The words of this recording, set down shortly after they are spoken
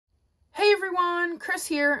everyone, Chris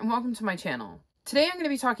here, and welcome to my channel. Today I'm going to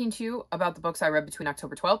be talking to you about the books I read between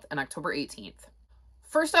October 12th and October 18th.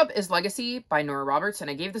 First up is Legacy by Nora Roberts,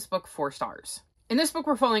 and I gave this book 4 stars. In this book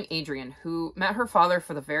we're following Adrienne, who met her father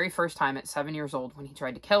for the very first time at 7 years old when he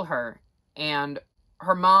tried to kill her, and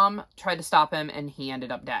her mom tried to stop him and he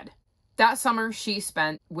ended up dead. That summer she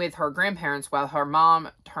spent with her grandparents while her mom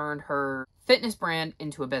turned her fitness brand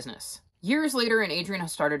into a business. Years later, and Adrienne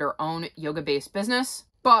has started her own yoga-based business,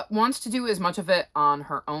 but wants to do as much of it on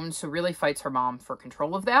her own, so really fights her mom for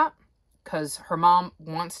control of that, because her mom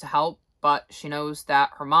wants to help, but she knows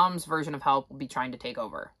that her mom's version of help will be trying to take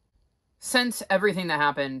over. Since everything that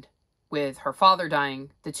happened with her father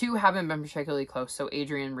dying, the two haven't been particularly close, so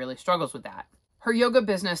Adrienne really struggles with that. Her yoga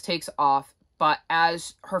business takes off, but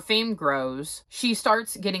as her fame grows, she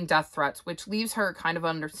starts getting death threats, which leaves her kind of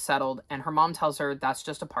unsettled, and her mom tells her that's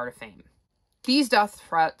just a part of fame. These death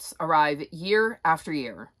threats arrive year after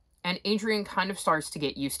year, and Adrienne kind of starts to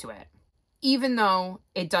get used to it. Even though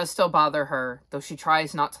it does still bother her, though she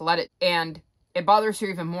tries not to let it, and it bothers her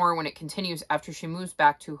even more when it continues after she moves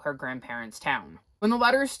back to her grandparents' town. When the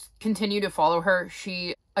letters continue to follow her,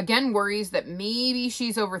 she again worries that maybe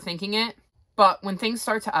she's overthinking it, but when things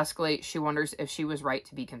start to escalate, she wonders if she was right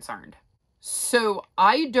to be concerned. So,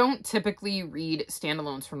 I don't typically read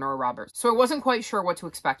standalones from Nora Roberts, so I wasn't quite sure what to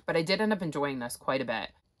expect, but I did end up enjoying this quite a bit.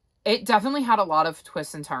 It definitely had a lot of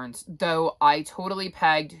twists and turns, though I totally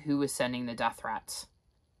pegged who was sending the death threats.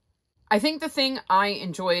 I think the thing I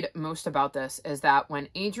enjoyed most about this is that when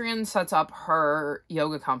Adrienne sets up her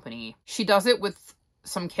yoga company, she does it with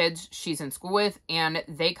some kids she's in school with, and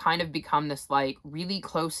they kind of become this like really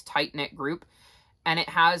close, tight-knit group. And it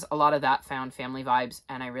has a lot of that found family vibes,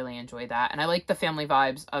 and I really enjoy that. And I like the family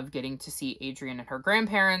vibes of getting to see Adrienne and her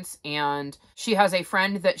grandparents, and she has a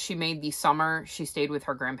friend that she made the summer. She stayed with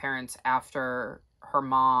her grandparents after her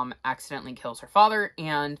mom accidentally kills her father,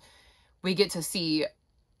 and we get to see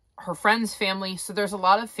her friend's family. So there's a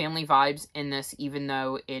lot of family vibes in this, even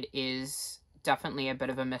though it is definitely a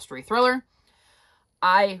bit of a mystery thriller.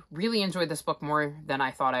 I really enjoyed this book more than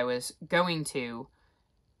I thought I was going to,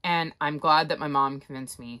 and I'm glad that my mom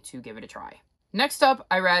convinced me to give it a try. Next up,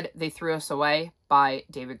 I read They Threw Us Away by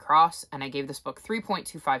David Cross, and I gave this book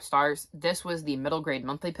 3.25 stars. This was the middle grade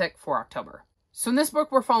monthly pick for October. So in this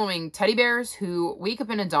book, we're following teddy bears who wake up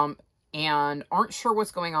in a dump and aren't sure what's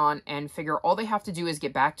going on and figure all they have to do is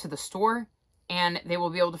get back to the store, and they will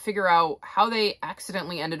be able to figure out how they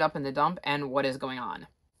accidentally ended up in the dump and what is going on.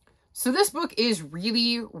 So this book is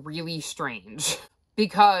really, really strange,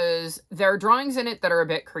 because there are drawings in it that are a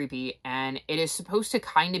bit creepy, and it is supposed to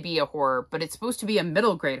kind of be a horror, but it's supposed to be a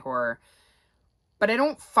middle grade horror. But I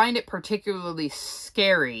don't find it particularly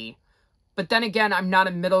scary. But then again, I'm not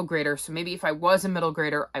a middle grader, so maybe if I was a middle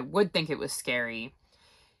grader, I would think it was scary.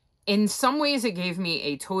 In some ways, it gave me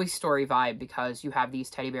a Toy Story vibe, because you have these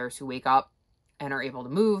teddy bears who wake up and are able to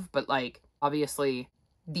move, but like, obviously,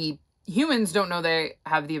 the humans don't know they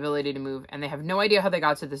have the ability to move, and they have no idea how they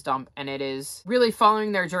got to this dump, and it is really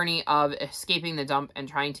following their journey of escaping the dump and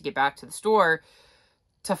trying to get back to the store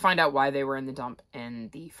to find out why they were in the dump in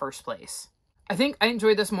the first place. I think I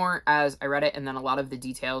enjoyed this more as I read it, and then a lot of the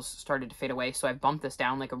details started to fade away, so I bumped this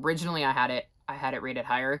down. Like, originally I had it rated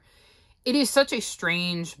higher. It is such a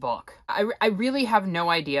strange book. I really have no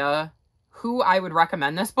idea who I would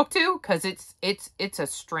recommend this book to, because it's a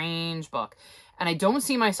strange book. And I don't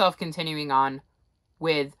see myself continuing on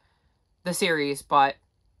with the series, but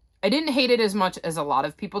I didn't hate it as much as a lot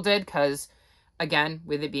of people did, because, again,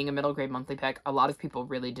 with it being a middle grade monthly pick, a lot of people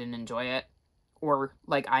really didn't enjoy it, or,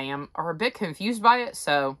 like I am, are a bit confused by it,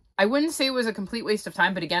 so I wouldn't say it was a complete waste of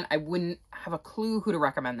time, but again, I wouldn't have a clue who to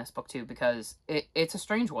recommend this book to, because it's a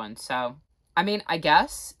strange one. So, I mean, I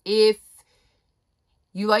guess if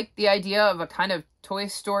you like the idea of a kind of Toy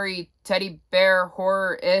Story teddy bear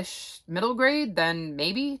horror-ish middle grade, then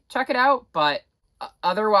maybe check it out, but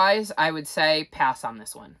otherwise I would say pass on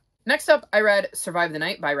this one. Next up, I read Survive the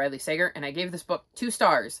Night by Riley Sager, and I gave this book 2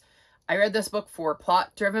 stars. I read this book for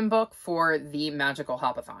plot-driven book for the Magical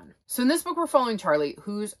Hopathon. So in this book, we're following Charlie,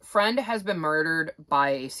 whose friend has been murdered by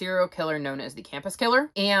a serial killer known as the Campus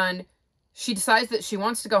Killer, and she decides that she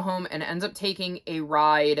wants to go home and ends up taking a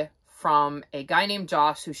ride from a guy named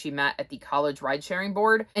Josh who she met at the college ride-sharing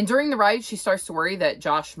board. And during the ride, she starts to worry that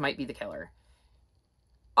Josh might be the killer.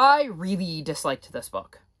 I really disliked this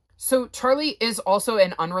book. So Charlie is also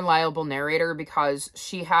an unreliable narrator, because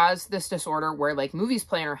she has this disorder where, like, movies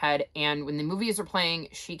play in her head, and when the movies are playing,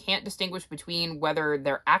 she can't distinguish between whether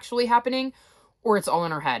they're actually happening or it's all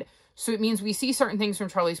in her head. So it means we see certain things from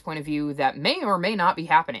Charlie's point of view that may or may not be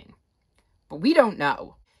happening, but we don't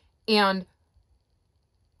know. And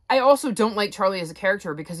I also don't like Charlie as a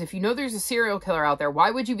character because if you know there's a serial killer out there,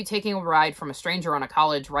 why would you be taking a ride from a stranger on a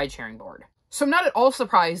college ride-sharing board? So I'm not at all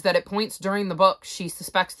surprised that at points during the book, she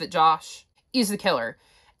suspects that Josh is the killer.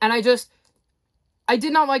 And I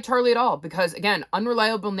did not like Charlie at all because, again,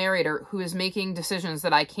 unreliable narrator who is making decisions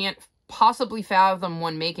that I can't possibly fathom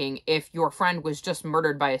one making if your friend was just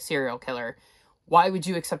murdered by a serial killer. Why would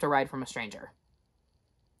you accept a ride from a stranger?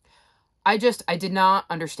 I did not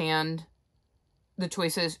understand the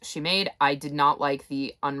choices she made. I did not like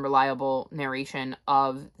the unreliable narration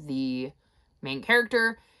of the main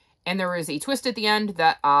character. And there was a twist at the end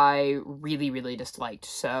that I really, really disliked.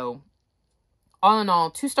 So, all in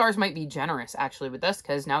all, 2 stars might be generous, actually, with this.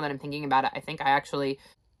 Because now that I'm thinking about it, I think I actually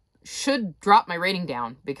should drop my rating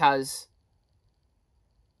down. Because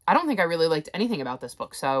I don't think I really liked anything about this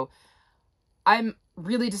book. So, I'm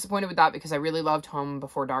really disappointed with that because I really loved Home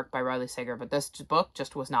Before Dark by Riley Sager. But this book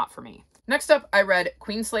just was not for me. Next up, I read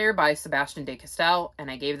Queenslayer by Sebastian de Castell.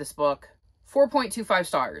 And I gave this book 4.25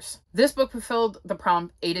 stars. This book fulfilled the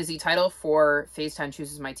prompt A to Z title for Phase 10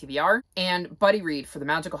 Chooses My TBR and Buddy Read for the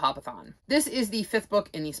Magical Hopathon. This is the 5th book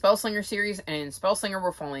in the Spellslinger series, and in Spellslinger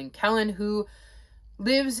we're following Kellen, who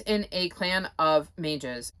lives in a clan of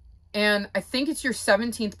mages. And I think it's your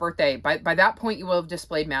 17th birthday. By that point, you will have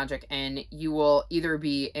displayed magic, and you will either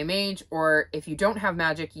be a mage, or if you don't have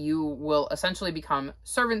magic, you will essentially become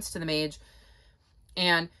servants to the mage.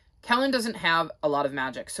 And Kellen doesn't have a lot of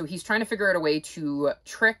magic, so he's trying to figure out a way to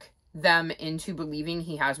trick them into believing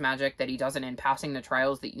he has magic that he doesn't, and passing the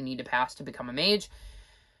trials that you need to pass to become a mage.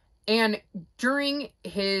 And during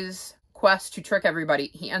his quest to trick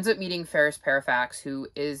everybody, he ends up meeting Ferris Parafax, who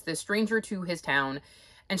is this stranger to his town,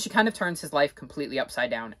 and she kind of turns his life completely upside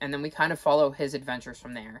down. And then we kind of follow his adventures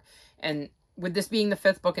from there. And with this being the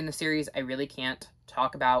 5th book in the series, I really can't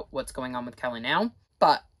talk about what's going on with Kellen now.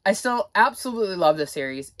 But I still absolutely love this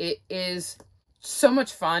series. It is so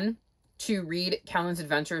much fun to read Kellen's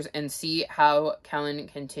adventures and see how Kellen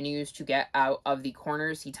continues to get out of the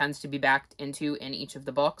corners he tends to be backed into in each of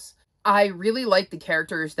the books. I really like the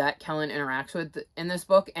characters that Kellen interacts with in this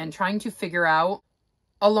book, and trying to figure out,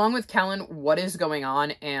 along with Kellen, what is going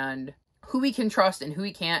on and who we can trust and who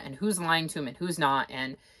we can't, and who's lying to him and who's not.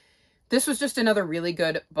 And this was just another really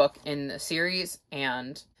good book in the series,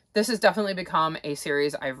 and this has definitely become a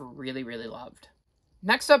series I've really, really loved.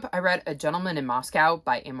 Next up, I read A Gentleman in Moscow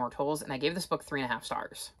by Immortals, and I gave this book 3.5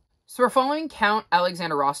 stars. So we're following Count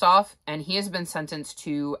Alexander Rostov, and he has been sentenced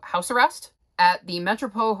to house arrest at the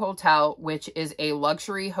Metropole Hotel, which is a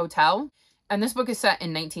luxury hotel. And this book is set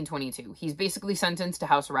in 1922. He's basically sentenced to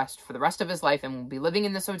house arrest for the rest of his life and will be living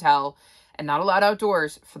in this hotel and not allowed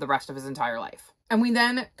outdoors for the rest of his entire life. And we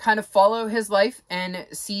then kind of follow his life and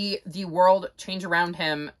see the world change around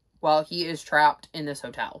him while he is trapped in this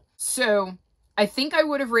hotel. So I think I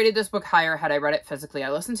would have rated this book higher had I read it physically.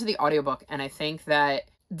 I listened to the audiobook, and I think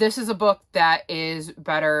that this is a book that is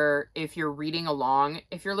better if you're reading along,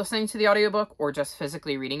 if you're listening to the audiobook, or just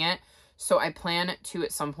physically reading it. So I plan to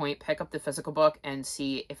at some point pick up the physical book and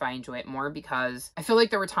see if I enjoy it more, because I feel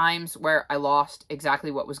like there were times where I lost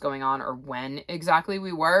exactly what was going on or when exactly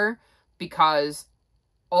we were, because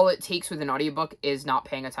all it takes with an audiobook is not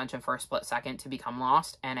paying attention for a split second to become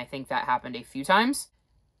lost, and I think that happened a few times.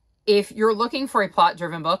 If you're looking for a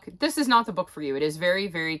plot-driven book, this is not the book for you. It is very,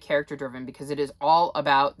 very character-driven, because it is all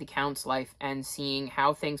about the Count's life and seeing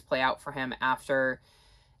how things play out for him after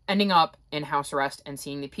ending up in house arrest, and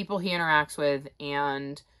seeing the people he interacts with,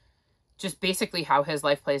 and just basically how his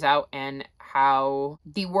life plays out and how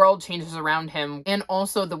the world changes around him, and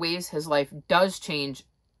also the ways his life does change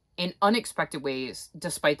in unexpected ways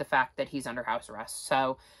despite the fact that he's under house arrest.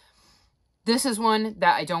 So this is one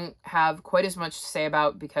that I don't have quite as much to say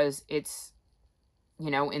about, because it's,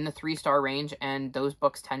 you know, in the 3-star range, and those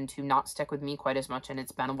books tend to not stick with me quite as much, and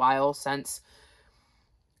it's been a while since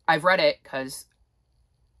I've read it, because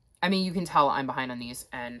I mean, you can tell I'm behind on these,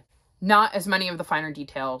 and not as many of the finer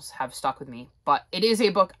details have stuck with me. But it is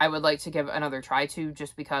a book I would like to give another try to,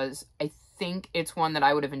 just because I think it's one that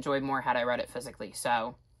I would have enjoyed more had I read it physically.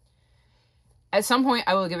 So at some point,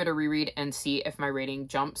 I will give it a reread and see if my rating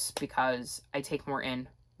jumps, because I take more in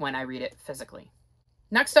when I read it physically.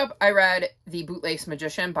 Next up, I read The Bootlace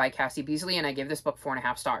Magician by Cassie Beasley, and I gave this book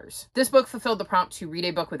 4.5 stars. This book fulfilled the prompt to read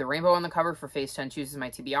a book with a rainbow on the cover for Phase 10 Chooses My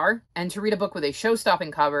TBR, and to read a book with a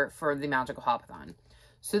show-stopping cover for the Magical Hopathon.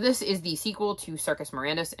 So this is the sequel to Circus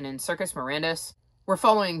Mirandus, and in Circus Mirandus, we're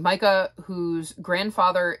following Micah, whose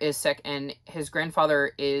grandfather is sick, and his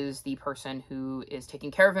grandfather is the person who is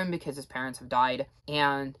taking care of him because his parents have died.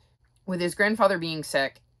 And with his grandfather being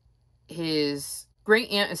sick, his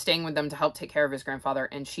great aunt is staying with them to help take care of his grandfather,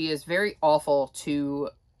 and she is very awful to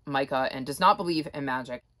Micah and does not believe in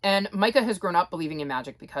magic. And Micah has grown up believing in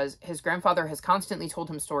magic because his grandfather has constantly told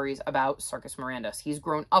him stories about Circus Mirandus. He's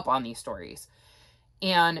grown up on these stories.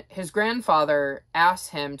 And his grandfather asks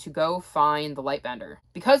him to go find the Lightbender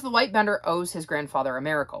because the Lightbender owes his grandfather a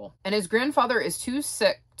miracle. And his grandfather is too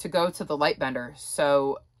sick to go to the Lightbender,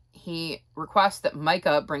 so he requests that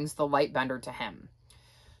Micah brings the Lightbender to him.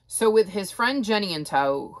 So with his friend Jenny in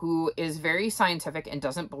tow, who is very scientific and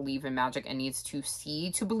doesn't believe in magic and needs to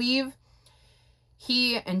see to believe,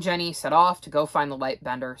 he and Jenny set off to go find the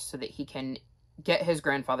Lightbender so that he can get his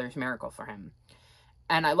grandfather's miracle for him.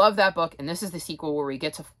 And I love that book, and this is the sequel where we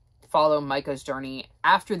get to follow Micah's journey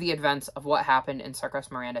after the events of what happened in Circus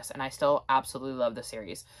Mirandus, and I still absolutely love the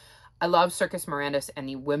series. I love Circus Mirandus and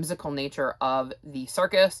the whimsical nature of the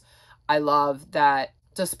circus. I love that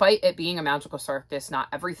despite it being a magical circus, not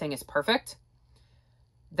everything is perfect,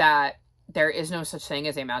 that there is no such thing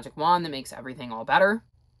as a magic wand that makes everything all better.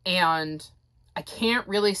 And I can't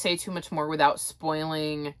really say too much more without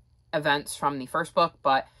spoiling events from the first book,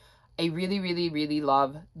 but I really, really, really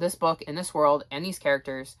love this book and this world and these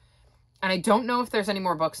characters. And I don't know if there's any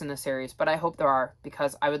more books in this series, but I hope there are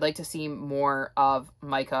because I would like to see more of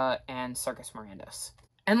Micah and Circus Mirandus.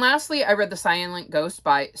 And lastly, I read The Silent Ghost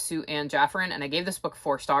by Sue Ann Jafferin, and I gave this book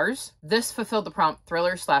 4 stars. This fulfilled the prompt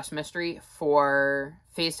thriller/mystery for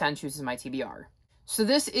Phase 10 Chooses My TBR. So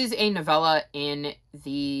this is a novella in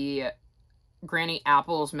the Granny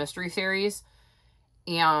Apples mystery series.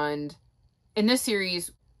 And in this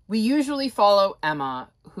series, we usually follow Emma,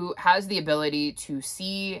 who has the ability to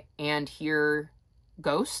see and hear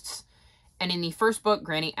ghosts. And in the first book,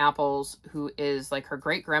 Granny Apples, who is like her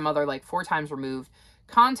great-grandmother, like 4 times removed,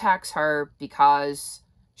 contacts her because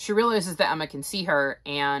she realizes that Emma can see her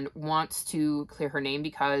and wants to clear her name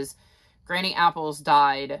because Granny Apples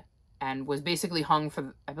died and was basically hung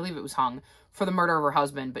for, I believe it was hung, for the murder of her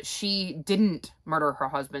husband. But she didn't murder her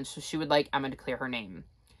husband, so she would like Emma to clear her name.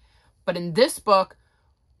 But in this book,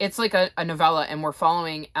 it's like a novella, and we're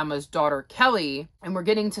following Emma's daughter, Kelly, and we're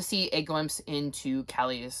getting to see a glimpse into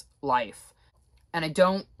Kelly's life. And I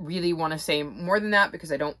don't really want to say more than that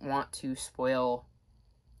because I don't want to spoil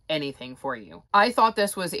anything for you. I thought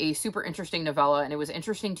this was a super interesting novella, and it was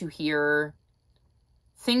interesting to hear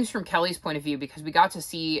things from Kelly's point of view because we got to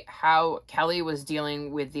see how Kelly was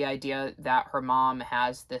dealing with the idea that her mom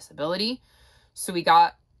has this ability. So we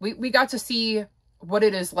got to see what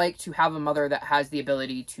it is like to have a mother that has the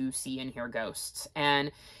ability to see and hear ghosts.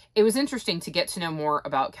 And it was interesting to get to know more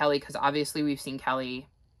about Kelly because obviously we've seen Kelly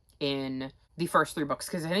in the first 3 books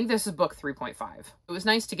because I think this is book 3.5. It was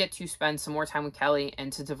nice to get to spend some more time with Kelly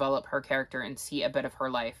and to develop her character and see a bit of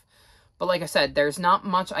her life. But like I said, there's not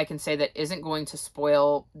much I can say that isn't going to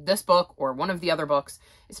spoil this book or one of the other books,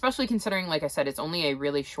 especially considering, like I said, it's only a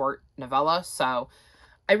really short novella. So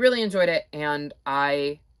I really enjoyed it, and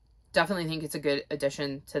I definitely think it's a good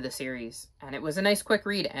addition to the series. And it was a nice quick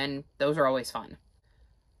read, and those are always fun.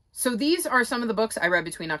 So these are some of the books I read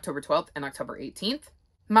between October 12th and October 18th.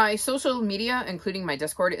 My social media, including my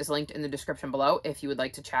Discord, is linked in the description below if you would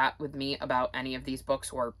like to chat with me about any of these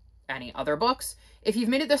books or any other books. If you've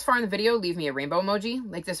made it this far in the video, leave me a rainbow emoji,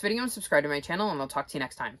 like this video, and subscribe to my channel, and I'll talk to you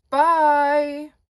next time. Bye!